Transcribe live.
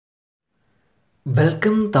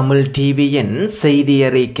Welcome Tamil டிவியின் செய்தி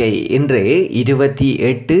அறிக்கை. இன்று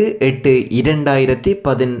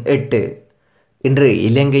 28/8/2018. இன்று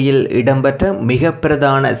இலங்கையில் இடம்பெற்ற மிக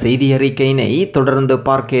பிரதான செய்தி அறிக்கையினை தொடர்ந்து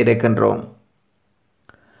பார்க்க இருக்கின்றோம்.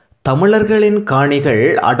 தமிழர்களின் காணிகள்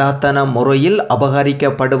அடாத்தன முறையில்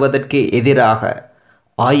அபகரிக்கப்படுவதற்கு எதிராக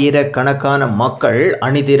ஆயிரக்கணக்கான மக்கள்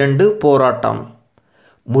அணிதிரண்டு போராட்டம்.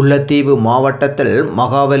 முல்லைத்தீவு மாவட்டத்தில்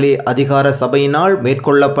மகாவலி அதிகார சபையினால்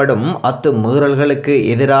மேற்கொள்ளப்படும் அத்துமீறல்களுக்கு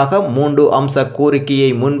எதிராக 3 அம்ச கோரிக்கையை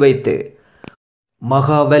முன்வைத்து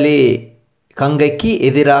மகாவலி கங்கைக்கு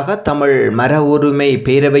எதிராக தமிழ் மர உரிமை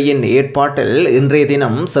பேரவையின் ஏற்பாட்டில் இன்றைய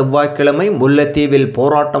தினம் செவ்வாய்க்கிழமை முல்லைத்தீவில்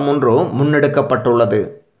போராட்டம் ஒன்று முன்னெடுக்கப்பட்டுள்ளது.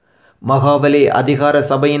 மகாவலி அதிகார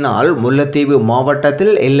சபையினால் முல்லைத்தீவு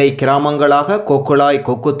மாவட்டத்தில் எல்லை கிராமங்களாக கொக்குளாய்,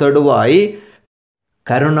 கொக்குத்தொடுவாய்,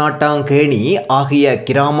 கருநாட்டாங்கேணி ஆகிய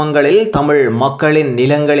கிராமங்களில் தமிழ் மக்களின்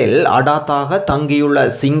நிலங்களில் அடாத்தாக தங்கியுள்ள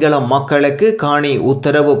சிங்கள மக்களுக்கு காணி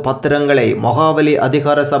உத்தரவு பத்திரங்களை மகாவலி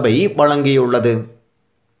அதிகார சபை வழங்கியுள்ளது.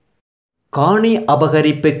 காணி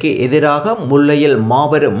அபகரிப்புக்கு எதிராக முல்லையில்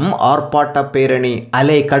மாபெரும் ஆர்ப்பாட்ட பேரணி.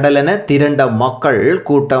 அலை கடலென திரண்ட மக்கள்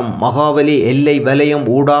கூட்டம். மகாவலி எல்லை வலயம்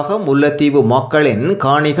ஊடாக முல்லைத்தீவு மக்களின்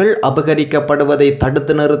காணிகள் அபகரிக்கப்படுவதை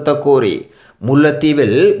தடுத்து நிறுத்த கோரி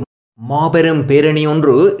முல்லைத்தீவில் மாபெரும் பேரணி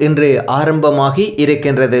ஒன்று இன்று ஆரம்பமாகி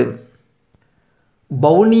இருக்கின்றது.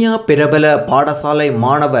 வவுனியா பிரபல பாடசாலை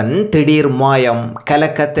மாணவன் திடீர் மாயம்.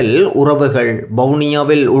 கலக்கத்தில் உறவுகள்.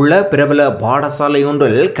 வவுனியாவில் உள்ள பிரபல பாடசாலை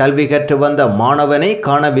ஒன்றில் கல்வி கற்று வந்த மாணவனை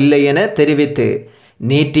காணவில்லை என தெரிவித்து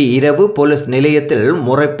நேற்று இரவு போலீஸ் நிலையத்தில்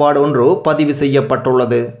முறைப்பாடு ஒன்று பதிவு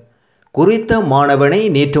செய்யப்பட்டுள்ளது. குறித்த மாணவனை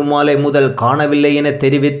நேற்று மாலை முதல் காணவில்லை என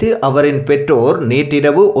தெரிவித்து அவரின் பெற்றோர்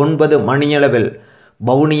நேற்றிரவு 9 மணியளவில்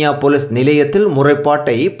வவுனியா போலீஸ் நிலையத்தில்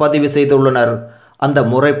முறைப்பாட்டை பதிவு செய்துள்ளனர். அந்த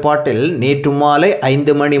முறைப்பாட்டில் நேற்று மாலை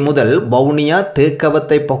 5 மணி முதல் வவுனியா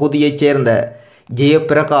தேக்கவத்தை பகுதியைச் சேர்ந்த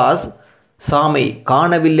ஜெயபிரகாஷ் சாமி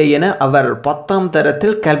காணவில்லை என அவர் 10ஆம்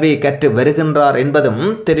தரத்தில் கல்வி கற்று வருகின்றார் என்பதும்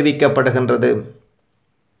தெரிவிக்கப்படுகின்றது.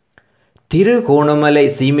 திருகோணமலை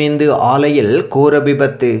சீமேந்து ஆலையில் கோர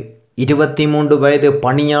விபத்து. 23 வயது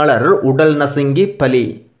பணியாளர் உடல் நசுங்கி பலி.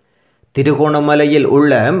 திருகோணமலையில்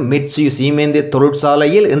உள்ள மிட்சு சீமேந்து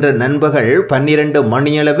தொழிற்சாலையில் இன்று நண்பகல் 12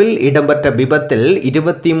 மணியளவில் இடம்பெற்ற விபத்தில்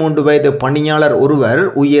 23 வயது பணியாளர் ஒருவர்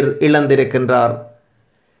உயிர் இழந்திருக்கின்றார்.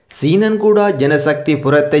 சீனன்கூடா ஜனசக்தி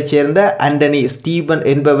புரத்தைச் சேர்ந்த ஆண்டனி ஸ்டீபன்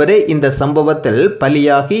என்பவரே இந்த சம்பவத்தில்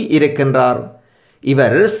பலியாகி இருக்கின்றார்.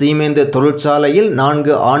 இவர் சீமேந்து தொழிற்சாலையில்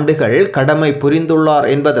 4 ஆண்டுகள் கடமை புரிந்துள்ளார்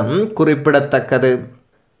என்பதும் குறிப்பிடத்தக்கது.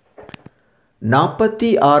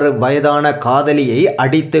 46 வயதான காதலியை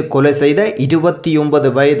அடித்து கொலை செய்த 29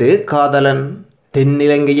 வயது காதலன்.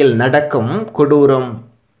 தென்னிலங்கையில் நடக்கும் கொடூரம்.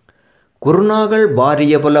 குருநாகல்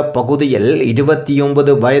வாரியபுல பகுதியில்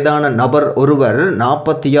 29 வயதான நபர் ஒருவர்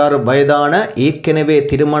 46 வயதான ஏற்கனவே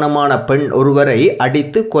திருமணமான பெண் ஒருவரை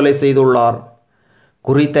அடித்து கொலை செய்துள்ளார்.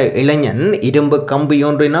 குறித்த இளைஞன் இரும்பு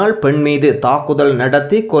கம்பியொன்றினால் பெண் மீது தாக்குதல்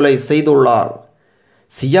நடத்தி கொலை செய்துள்ளார்.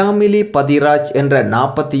 சியாமிலி பதிராஜ் என்ற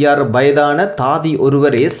 46 வயதான தாதி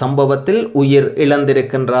ஒருவரே சம்பவத்தில் உயிர்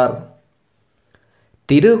இழந்திருக்கின்றார்.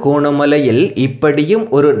 திருகோணமலையில் இப்படியும்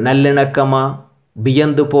ஒரு நல்லிணக்கமா?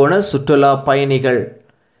 வியந்து போன சுற்றுலா பயணிகள்.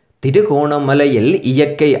 திருகோணமலையில்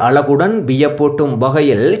இயற்கை அழகுடன் வியப்பூட்டும்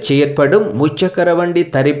வகையில் செயற்படும் முச்சக்கரவண்டி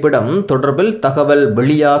தரிப்பிடம் தொடர்பில் தகவல்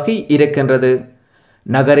வெளியாகி இருக்கின்றது.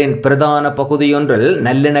 நகரின் பிரதான பகுதியொன்றில்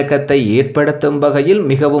நல்லிணக்கத்தை ஏற்படுத்தும் வகையில்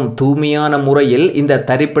மிகவும் தூய்மையான முறையில் இந்த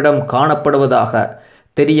தரிப்பிடம் காணப்படுவதாக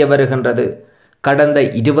தெரிய வருகின்றது. கடந்த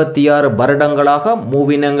 26 வருடங்களாக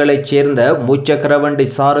மூவினங்களைச் சேர்ந்த முச்சக்கரவண்டி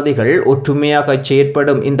சாரதிகள் ஒற்றுமையாக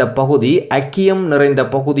செயற்படும் இந்த பகுதி ஐக்கியம் நிறைந்த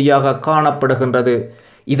பகுதியாக காணப்படுகின்றது.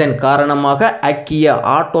 இதன் காரணமாக ஐக்கிய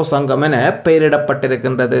ஆட்டோ சங்கம் என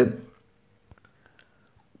பெயரிடப்பட்டிருக்கின்றது.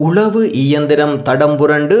 உளவு இயந்திரம் தடம்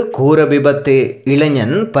புரண்டு கோர விபத்து.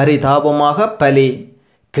 இளைஞன் பரிதாபமாக பலி.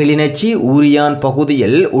 கிளிநொச்சி ஊரியான்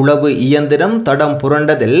பகுதியில் உளவு இயந்திரம் தடம்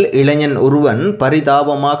புரண்டதில் இளைஞன் ஒருவன்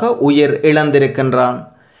பரிதாபமாக உயிர் இழந்திருக்கின்றான்.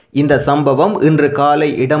 இந்த சம்பவம் இன்று காலை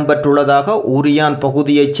இடம்பெற்றுள்ளதாக ஊரியான்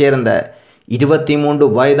பகுதியைச் சேர்ந்த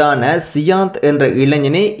 23 வயதான சியாந்த் என்ற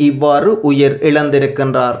இளைஞனே இவ்வாறு உயிர்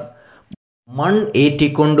இழந்திருக்கின்றார். மண்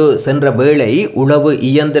ஏற்றிக்கொண்டு சென்ற வேளை உளவு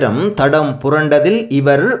இயந்திரம் தடம் புரண்டதில்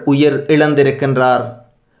இவர் உயிர் இழந்திருக்கின்றார்.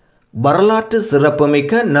 வரலாற்று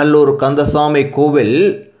சிறப்புமிக்க நல்லூர் கந்தசாமி கோவில்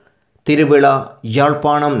திருவிழா.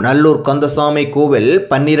 யாழ்ப்பாணம் நல்லூர் கந்தசாமி கோவில்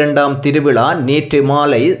 12ஆம் திருவிழா நேற்று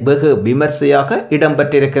மாலை வெகு விமர்சையாக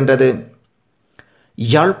இடம்பெற்றிருக்கின்றது.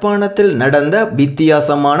 யாழ்ப்பாணத்தில் நடந்த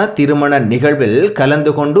வித்தியாசமான திருமண நிகழ்வில்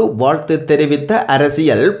கலந்து கொண்டு வாழ்த்து தெரிவித்த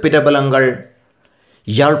அரசியல் பிரபலங்கள்.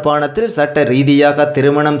 யாழ்ப்பாணத்தில் சட்ட ரீதியாக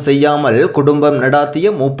திருமணம் செய்யாமல் குடும்பம் நடாத்திய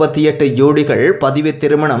 38 ஜோடிகள் பதிவு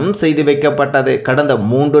திருமணம் செய்து வைக்கப்பட்டது. கடந்த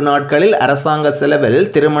 3 நாட்களில் அரசாங்க செலவில்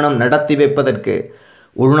திருமணம் நடத்தி வைப்பதற்கு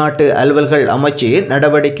உள்நாட்டு அலுவல்கள் அமைச்சு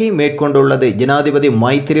நடவடிக்கை மேற்கொண்டுள்ளது. ஜனாதிபதி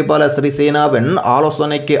மைத்திரிபால சிறிசேனாவின்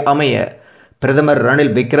ஆலோசனைக்கு அமைய பிரதமர்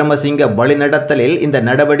ரணில் விக்ரமசிங்க வழிநடத்தலில் இந்த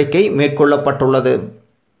நடவடிக்கை மேற்கொள்ளப்பட்டுள்ளது.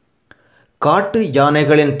 காட்டு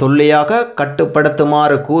யானைகளின் தொல்லையாக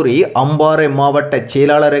கட்டுப்படுத்துமாறு கூறி அம்பாறை மாவட்ட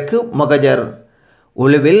செயலாளருக்கு மகஜர்.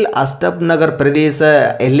 உலுவில் அஸ்டப் நகர் பிரதேச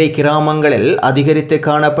எல்லை கிராமங்களில் அதிகரித்து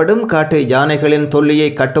காணப்படும் காட்டு யானைகளின் தொல்லையை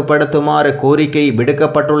கட்டுப்படுத்துமாறு கோரிக்கை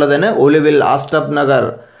விடுக்கப்பட்டுள்ளதென உலுவில் அஸ்டப் நகர்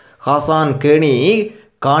ஹாசான் கேணி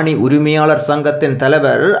காணி உரிமையாளர் சங்கத்தின்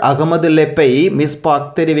தலைவர் அகமது லெப்பை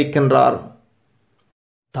மிஸ்பாக் தெரிவிக்கின்றார்.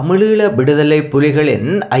 தமிழீழ விடுதலை புலிகளின்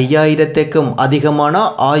 5000க்கும் அதிகமான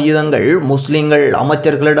ஆயுதங்கள் முஸ்லிம்கள்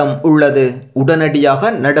அமைச்சர்களிடம் உள்ளது.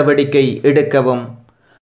 உடனடியாக நடவடிக்கை எடுக்கவும்.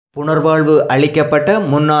 புனர்வாழ்வு அளிக்கப்பட்ட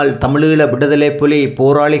முன்னாள் தமிழீழ விடுதலை புலி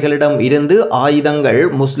போராளிகளிடம் இருந்து ஆயுதங்கள்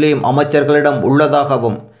முஸ்லிம் அமைச்சர்களிடம்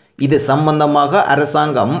உள்ளதாகவும் இது சம்பந்தமாக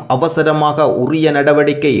அரசாங்கம் அவசரமாக உரிய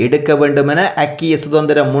நடவடிக்கை எடுக்க வேண்டுமென ஐக்கிய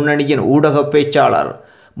சுதந்திர முன்னணியின் ஊடக பேச்சாளர்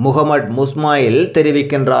முகமது முஸ்மாயில்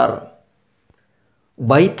தெரிவிக்கின்றார்.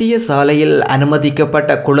 வைத்தியசாலையில்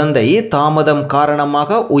அனுமதிக்கப்பட்ட குழந்தை தாமதம்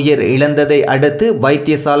காரணமாக உயிர் இழந்ததை அடுத்து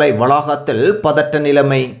வைத்தியசாலை வளாகத்தில் பதட்ட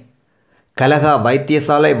நிலைமை. கலகா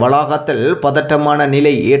வைத்தியசாலை வளாகத்தில் பதட்டமான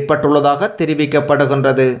நிலை ஏற்பட்டுள்ளதாக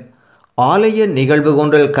தெரிவிக்கப்படுகின்றது. ஆலய நிகழ்வு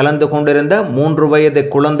ஒன்றில் கலந்து கொண்டிருந்த 3 வயது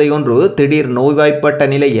குழந்தையொன்று திடீர் நோய்வாய்ப்பட்ட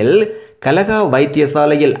நிலையில் கலகா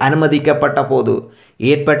வைத்தியசாலையில் அனுமதிக்கப்பட்ட போது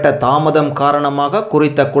ஏற்பட்ட தாமதம் காரணமாக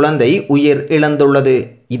குறித்த குழந்தை உயிர் இழந்துள்ளது.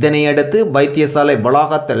 இதனையடுத்து வைத்தியசாலை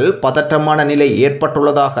வளாகத்தில் பதற்றமான நிலை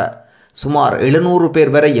ஏற்பட்டுள்ளதாக சுமார் 700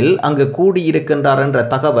 பேர் வரையில் அங்கு கூடியிருக்கின்றார் என்ற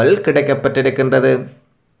தகவல் கிடைக்கப்பட்டிருக்கின்றது.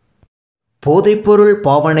 போதைப்பொருள்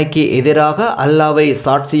பாவனைக்கு எதிராக அல்லாவை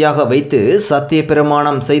சாட்சியாக வைத்து சத்திய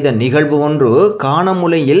பிரமாணம் செய்த நிகழ்வு ஒன்று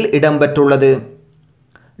காணமுலையில் இடம்பெற்றுள்ளது.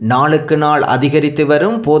 நாளுக்கு நாள் அதிகரித்து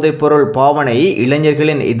வரும் போதைப்பொருள் பாவனை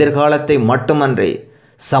இளைஞர்களின் எதிர்காலத்தை மட்டுமன்றி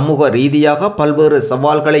சமூக ரீதியாக பல்வேறு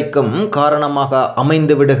சவால்களுக்கும் காரணமாக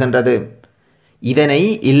அமைந்து விடுகின்றது. இதனை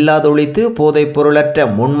இல்லாதொழித்து போதைப் பொருளற்ற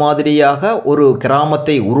முன்மாதிரியாக ஒரு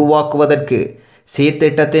கிராமத்தை உருவாக்குவதற்கு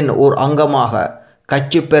செயற்திட்டத்தின் ஓர் அங்கமாக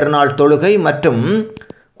கட்சி பெருநாள் தொழுகை மற்றும்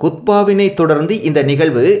குத்பாவினை தொடர்ந்து இந்த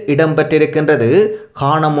நிகழ்வு இடம்பெற்றிருக்கின்றது.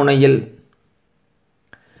 காணமுனையில்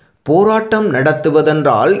போராட்டம்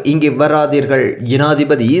நடத்துவதென்றால் இங்கு வராதீர்கள்.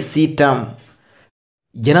 ஜனாதிபதி சீட்டாம்.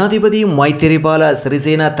 ஜனாதிபதி மைத்திரிபால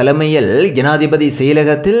சிறிசேனா தலைமையில் ஜனாதிபதி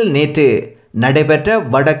செயலகத்தில் நேற்று நடைபெற்ற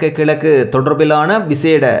வடக்கு கிழக்கு தொடர்பிலான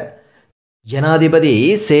விசேட ஜனாதிபதி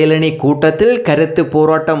செயலணி கூட்டத்தில் கருத்து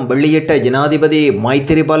போராட்டம் வெளியிட்ட ஜனாதிபதி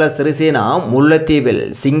மைத்திரிபால சிறிசேனா முல்லைத்தீவில்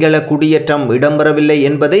சிங்கள குடியேற்றம் இடம்பெறவில்லை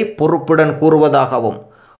என்பதை பொறுப்புடன் கூறுவதாகவும்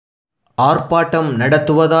ஆர்ப்பாட்டம்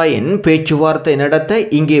நடத்துவதாயின் பேச்சுவார்த்தை நடத்த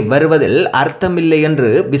இங்கே வருவதில் அர்த்தமில்லை என்று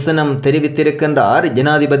விசனம் தெரிவித்திருக்கின்றார்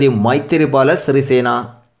ஜனாதிபதி மைத்திரிபால சிறிசேனா.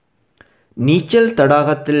 நீச்சல்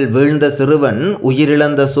தடாகத்தில் வீழ்ந்த சிறுவன்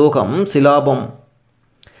உயிரிழந்த சோகம் சிலாபம்.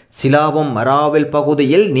 சிலாபம் மராவில்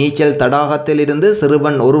பகுதியில் நீச்சல் தடாகத்தில் இருந்து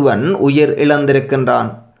சிறுவன் ஒருவன் உயிர் இழந்திருக்கின்றான்.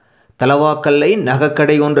 தலவாக்கல்லை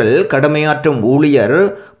நகைக்கடை ஒன்றில் கடமையாற்றும் ஊழியர்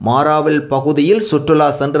மாராவில் பகுதியில் சுற்றுலா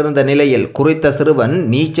சென்றிருந்த நிலையில் குறித்த சிறுவன்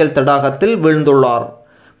நீச்சல் தடாகத்தில் வீழ்ந்துள்ளார்.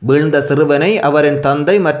 வீழ்ந்த சிறுவனை அவரின்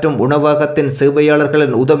தந்தை மற்றும் உணவகத்தின்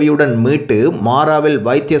சேவையாளர்களின் உதவியுடன் மீட்டு மாராவில்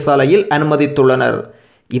வைத்தியசாலையில் அனுமதித்துள்ளனர்.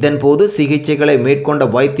 இதன்போது சிகிச்சைகளை மேற்கொண்ட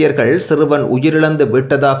வைத்தியர்கள் சிறுவன் உயிரிழந்து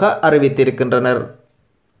விட்டதாக அறிவித்திருக்கின்றனர்.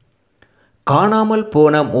 காணாமல்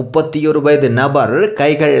போன 31 வயது நபர்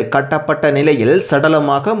கைகள் கட்டப்பட்ட நிலையில்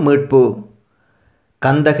சடலமாக மீட்பு.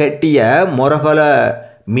 கந்தகட்டிய மொரகல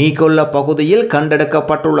மீகொல்ல பகுதியில்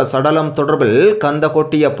கண்டெடுக்கப்பட்டுள்ள சடலம் தொடர்பில்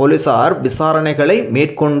கந்தகொட்டிய போலீசார் விசாரணைகளை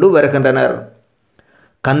மேற்கொண்டு வருகின்றனர்.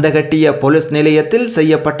 கந்தகட்டிய போலீஸ் நிலையத்தில்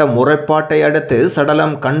செய்யப்பட்ட முறைப்பாட்டை அடுத்து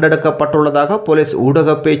சடலம் கண்டெடுக்கப்பட்டுள்ளதாக போலீஸ்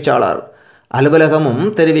ஊடக பேச்சாளர் அலுவலகமும்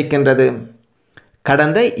தெரிவிக்கின்றது.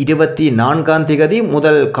 கடந்த 24ஆம் தேதி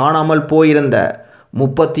முதல் காணாமல் போயிருந்த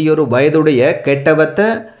 31 வயதுடைய கெட்டவத்த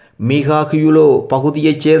மிகாகியுலோ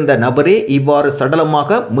பகுதியைச் சேர்ந்த நபரே இவ்வாறு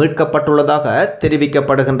சடலமாக மீட்கப்பட்டுள்ளதாக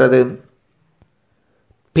தெரிவிக்கப்படுகின்றது.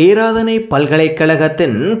 பேராதனை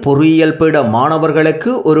பல்கலைக்கழகத்தின் பொறியியல் பீட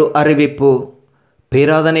மாணவர்களுக்கு ஒரு அறிவிப்பு.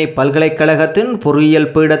 பேராதனை பல்கலைக்கழகத்தின்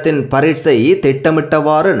பொறியியல் பீடத்தின் பரீட்சை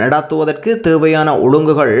திட்டமிட்டவாறு நடத்துவதற்கு தேவையான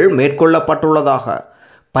ஒழுங்குகள் மேற்கொள்ளப்பட்டுள்ளதாக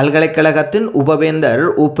பல்கலைக்கழகத்தின் உபவேந்தர்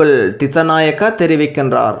உப்பில் திசநாயக்க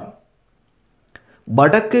தெரிவிக்கின்றார்.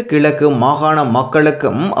 வடக்கு கிழக்கு மாகாண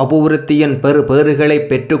மக்களுக்கும் அபிவிருத்தியின் பெறுபேறுகளை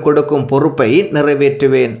பெற்றுக் கொடுக்கும் பொறுப்பை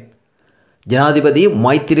நிறைவேற்றுவேன். ஜனாதிபதி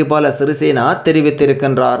மைத்திரிபால சிறிசேனா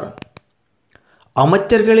தெரிவித்திருக்கின்றார்.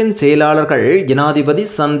 அமைச்சர்களின் செயலாளர்கள் ஜனாதிபதி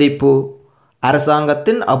சந்திப்பு.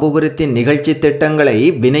 அரசாங்கத்தின் அபிவிருத்தி நிகழ்ச்சி திட்டங்களை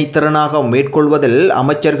வினைத்திறனாக மேற்கொள்வதில்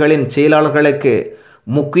அமைச்சர்களின் செயலாளர்களுக்கு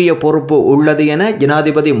முக்கிய பொறுப்பு உள்ளது என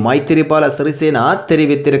ஜனாதிபதி மைத்திரிபால சிறிசேனா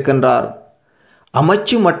தெரிவித்திருக்கின்றார்.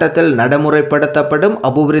 அமைச்சு மட்டத்தில் நடைமுறைப்படுத்தப்படும்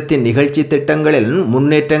அபிவிருத்தி நிகழ்ச்சி திட்டங்களின்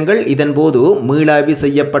முன்னேற்றங்கள் இதன்போது மீளாய்வு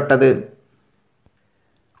செய்யப்பட்டது.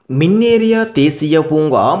 மின்னேரியா தேசிய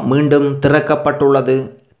பூங்கா மீண்டும் திறக்கப்பட்டுள்ளது.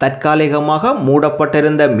 தற்காலிகமாக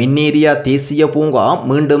மூடப்பட்டிருந்த மின்னேரியா தேசிய பூங்கா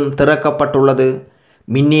மீண்டும் திறக்கப்பட்டுள்ளது.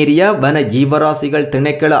 மின்னேரியா வன ஜீவராசிகள்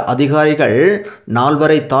திணைக்கள அதிகாரிகள்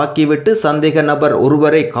 4 தாக்கிவிட்டு சந்தேக நபர்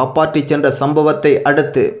ஒருவரை காப்பாற்றிச் சென்ற சம்பவத்தை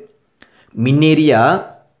அடுத்து மின்னேரியா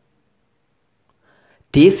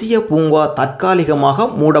தேசிய பூங்கா தற்காலிகமாக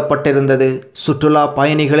மூடப்பட்டிருந்தது. சுற்றுலா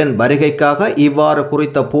பயணிகளின் வருகைக்காக இவ்வாறு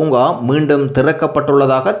குறித்த பூங்கா மீண்டும்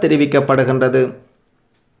திறக்கப்பட்டுள்ளதாக தெரிவிக்கப்படுகின்றது.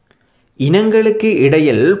 இனங்களுக்கு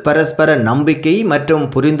இடையில் பரஸ்பர நம்பிக்கை மற்றும்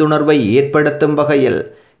புரிந்துணர்வை ஏற்படுத்தும் வகையில்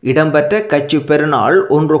இடம்பெற்ற கட்சி பெருநாள்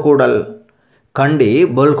ஒன்றுகூடல். கண்டி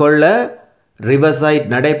பொல்கொள்ள ரிவர்சைட்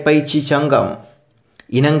நடைப்பயிற்சி சங்கம்.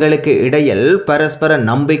 இனங்களுக்கு இடையில் பரஸ்பர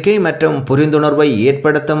நம்பிக்கை மற்றும் புரிந்துணர்வை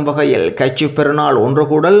ஏற்படுத்தும் வகையில் கட்சி பெருநாள்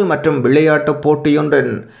ஒன்றுகூடல் மற்றும் விளையாட்டுப்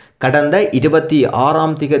போட்டியொன்றின் கடந்த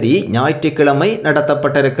 26 ஞாயிற்றுக்கிழமை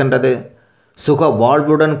நடத்தப்பட்டிருக்கின்றது. சுக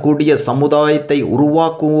வாழ்வுடன் கூடிய சமுதாயத்தை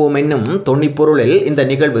உருவாக்குவோம் என்னும் தொனிப்பொருளில் இந்த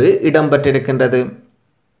நிகழ்வு இடம்பெற்றிருக்கின்றது.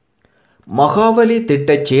 மகாவலி திட்ட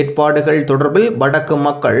செயற்பாடுகள் தொடர்பில் வடக்கு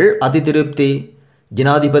மக்கள் அதிருப்தி.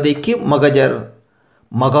 ஜனாதிபதிக்கு மகஜர்.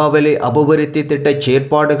 மகாவலி அபிவிருத்தி திட்ட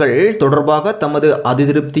செயற்பாடுகள் தொடர்பாக தமது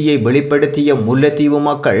அதிருப்தியை வெளிப்படுத்திய முல்லைத்தீவு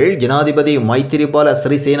மக்கள் ஜனாதிபதி மைத்திரிபால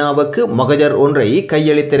சிறிசேனாவுக்கு மகஜர் ஒன்றை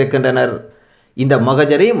கையளித்திருக்கின்றனர். இந்த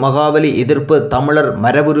மகஜரை மகாவலி எதிர்ப்பு தமிழர்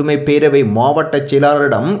மரபுரிமை பேரவை மாவட்ட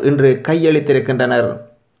செயலாளரிடம் இன்று கையளித்திருக்கின்றனர்.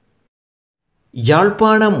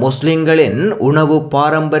 யாழ்ப்பாண முஸ்லிம்களின் உணவு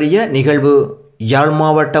பாரம்பரிய நிகழ்வு. யாழ்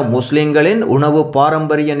மாவட்ட முஸ்லிம்களின் உணவு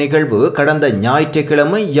பாரம்பரிய நிகழ்வு கடந்த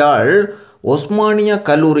ஞாயிற்றுக்கிழமை யாழ் ஒஸ்மானியா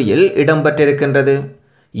கல்லூரியில் இடம்பெற்றிருக்கின்றது.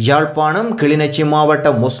 யாழ்ப்பாணம் கிளிநொச்சி மாவட்ட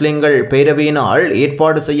முஸ்லிம்கள் பேரவையினால்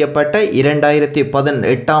ஏற்பாடு செய்யப்பட்ட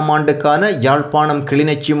 2018ஆம் ஆண்டுக்கான யாழ்ப்பாணம்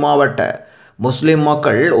கிளிநொச்சி மாவட்ட முஸ்லிம்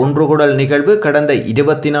மக்கள் ஒன்றுகூடல் நிகழ்வு கடந்த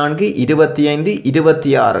 24, 25,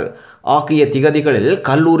 26 ஆகிய திகதிகளில்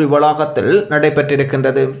கல்லூரி வளாகத்தில்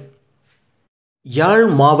நடைபெற்றிருக்கின்றது. யாழ்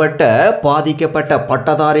மாவட்ட பாதிக்கப்பட்ட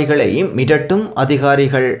பட்டதாரிகளை மிரட்டும்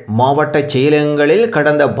அதிகாரிகள். மாவட்ட செயலகங்களில்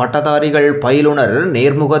கடந்த பட்டதாரிகள் பயிலுனர்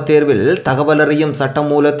நேர்முக தேர்வில் தகவலறியும்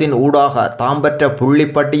சட்டமூலத்தின் ஊடாக தாம் பெற்ற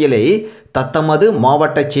புள்ளிப்பட்டியலை தத்தமது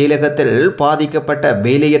மாவட்ட செயலகத்தில் பாதிக்கப்பட்ட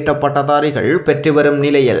வேலையற்ற பட்டதாரிகள் பெற்று வரும்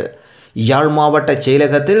நிலையில் யாழ் மாவட்ட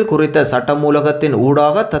செயலகத்தில் குறித்த சட்டமூலகத்தின்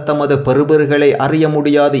ஊடாக தத்தமது பெறுபேறுகளை அறிய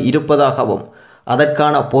முடியாது இருப்பதாகவும்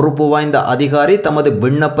அதற்கான பொறுப்பு வாய்ந்த அதிகாரி தமது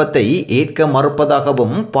விண்ணப்பத்தை ஏற்க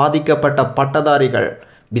மறுப்பதாகவும் பாதிக்கப்பட்ட பட்டதாரிகள்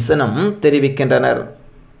விசனம் தெரிவிக்கின்றனர்.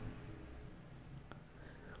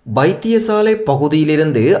 வைத்தியசாலை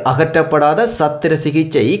பகுதியிலிருந்து அகற்றப்படாத சத்திர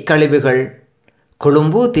சிகிச்சை கழிவுகள்.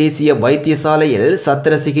 கொழும்பு தேசிய வைத்தியசாலையில்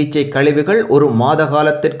சத்திர சிகிச்சை கழிவுகள் 1 மாத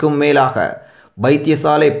காலத்திற்கும் மேலாக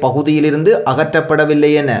வைத்தியசாலை பகுதியிலிருந்து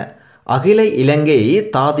அகற்றப்படவில்லை என அகில இலங்கை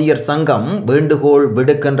தாதியர் சங்கம் வேண்டுகோள்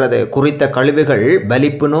விடுக்கின்றது. குறித்த கழிவுகள்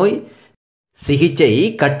வலிப்பு நோய் சிகிச்சை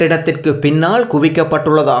கட்டிடத்திற்கு பின்னால்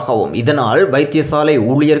குவிக்கப்பட்டுள்ளதாகவும் இதனால் வைத்தியசாலை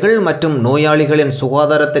ஊழியர்கள் மற்றும் நோயாளிகளின்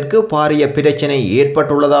சுகாதாரத்திற்கு பாரிய பிரச்சினை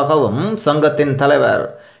ஏற்பட்டுள்ளதாகவும் சங்கத்தின் தலைவர்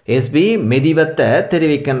SB மெதிவத்த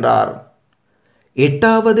தெரிவிக்கின்றார்.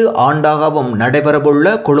 8வது ஆண்டாகவும்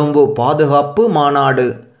நடைபெறவுள்ள கொழும்பு பாதுகாப்பு மாநாடு.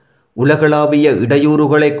 உலகளாவிய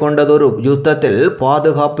இடையூறுகளை கொண்டதொரு யுத்தத்தில்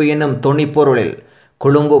பாதுகாப்பு என்னும் தொனிப்பொருளில்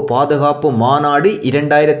கொழும்பு பாதுகாப்பு மாநாடு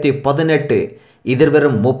 2018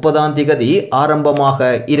 எதிர்வரும் 30ஆம் திகதி ஆரம்பமாக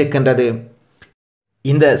இருக்கின்றது.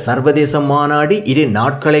 இந்த சர்வதேச மாநாடு 2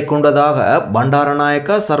 நாட்களை கொண்டதாக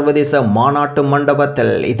பண்டாரநாயக்கா சர்வதேச மாநாட்டு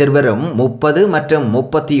மண்டபத்தில் எதிர்வரும் 30 மற்றும்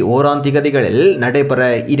 31ஆம் திகதிகளில் நடைபெற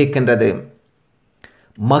இருக்கின்றது.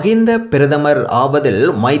 மகிந்த பிரதமர் ஆவதில்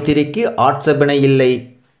மைத்திரிக்கு ஆட்சேபனை இல்லை.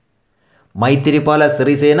 மைத்திரிபால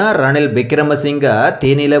சிறிசேனா ரணில் விக்ரமசிங்க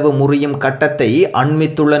தேனிலவு முறியும் கட்டத்தை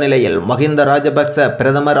அண்மித்துள்ள நிலையில் மகிந்த ராஜபக்ச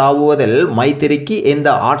பிரதமர் ஆவுவதில் மைத்திரிக்கு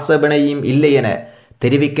எந்த ஆட்சேபனையும் இல்லை என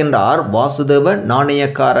தெரிவிக்கின்றார் வாசுதேவ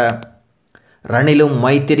நாணயக்கார. ரணிலும்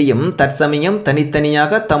மைத்திரியும் தற்சமயம்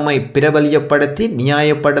தனித்தனியாக தம்மை பிரபல்யப்படுத்தி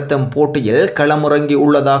நியாயப்படுத்தும் போட்டியில் களமுறங்கி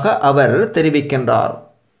உள்ளதாக அவர் தெரிவிக்கின்றார்.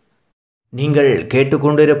 நீங்கள்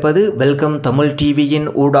கேட்டுக்கொண்டிருப்பது வெல்கம் தமிழ் டிவியின்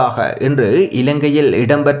ஊடாக இன்று இலங்கையில்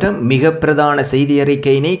இடம்பெற்ற மிக பிரதான செய்தி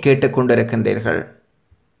அறிக்கையினை கேட்டுக்கொண்டிருக்கின்றீர்கள்.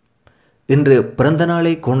 இன்று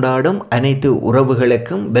பிறந்தநாளை கொண்டாடும் அனைத்து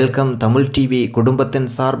உறவுகளுக்கும் வெல்கம் தமிழ் டிவி குடும்பத்தின்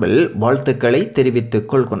சார்பில் வாழ்த்துக்களை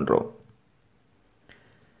தெரிவித்துக் கொள்கின்றோம்.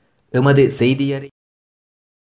 எமது செய்தியறை